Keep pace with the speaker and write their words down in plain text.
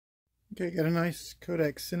Okay, got a nice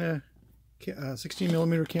Kodak Cine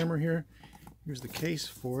 16mm camera here. Here's the case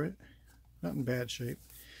for it. Not in bad shape.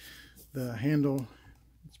 The handle,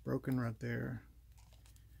 it's broken right there.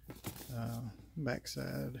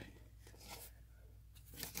 Backside,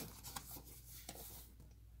 it's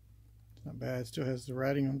not bad. It still has the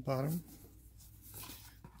writing on the bottom.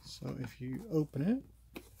 So if you open it,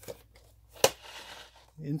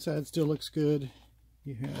 the inside still looks good.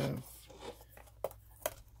 You have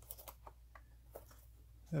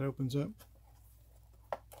that opens up,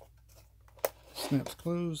 snaps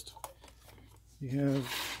closed. You have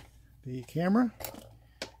the camera,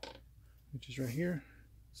 which is right here,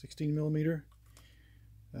 16mm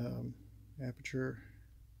aperture.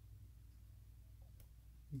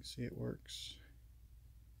 You can see it works.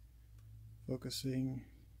 Focusing.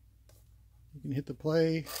 You can hit the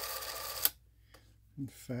play. In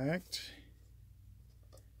fact,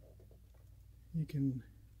 you can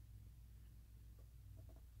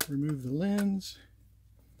remove the lens,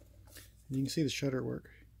 and you can see the shutter work.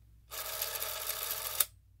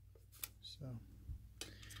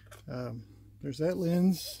 So there's that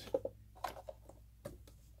lens.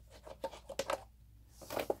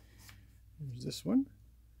 There's this one.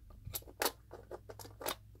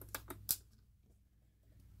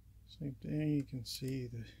 Same thing, you can see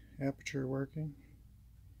the aperture working.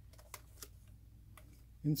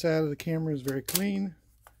 Inside of the camera is very clean.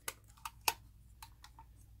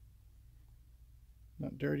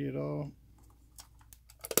 Not dirty at all.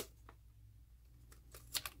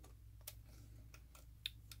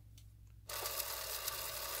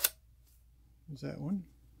 There's that one.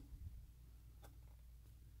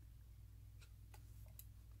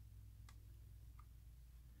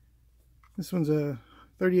 This one's a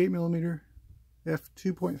 38mm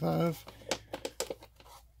f2.5.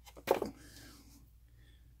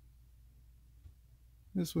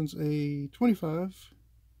 This one's a 25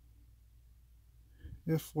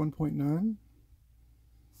 f1.9.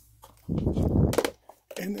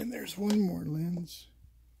 And then there's one more lens.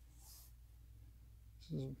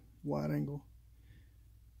 This is a wide angle.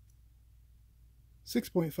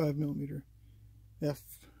 6.5mm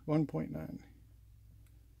f1.9.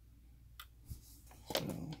 So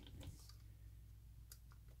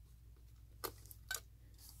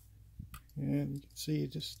and you can see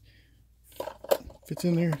it just fits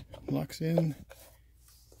in there, locks in,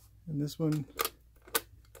 and this one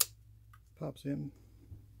pops in.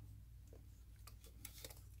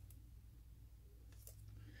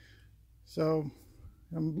 So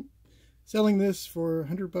I'm selling this for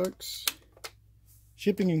 $100,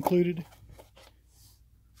 shipping included,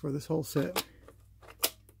 for this whole set.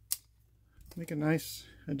 Make a nice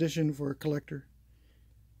addition for a collector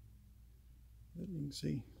that you can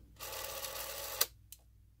see.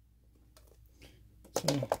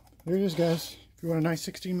 So there it is, guys. If you want a nice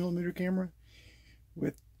 16mm camera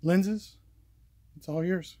with lenses, it's all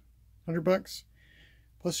yours. $100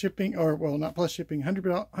 plus shipping, or well, not plus shipping,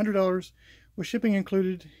 $100 with shipping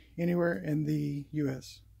included anywhere in the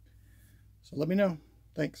US. So let me know.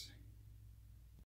 Thanks.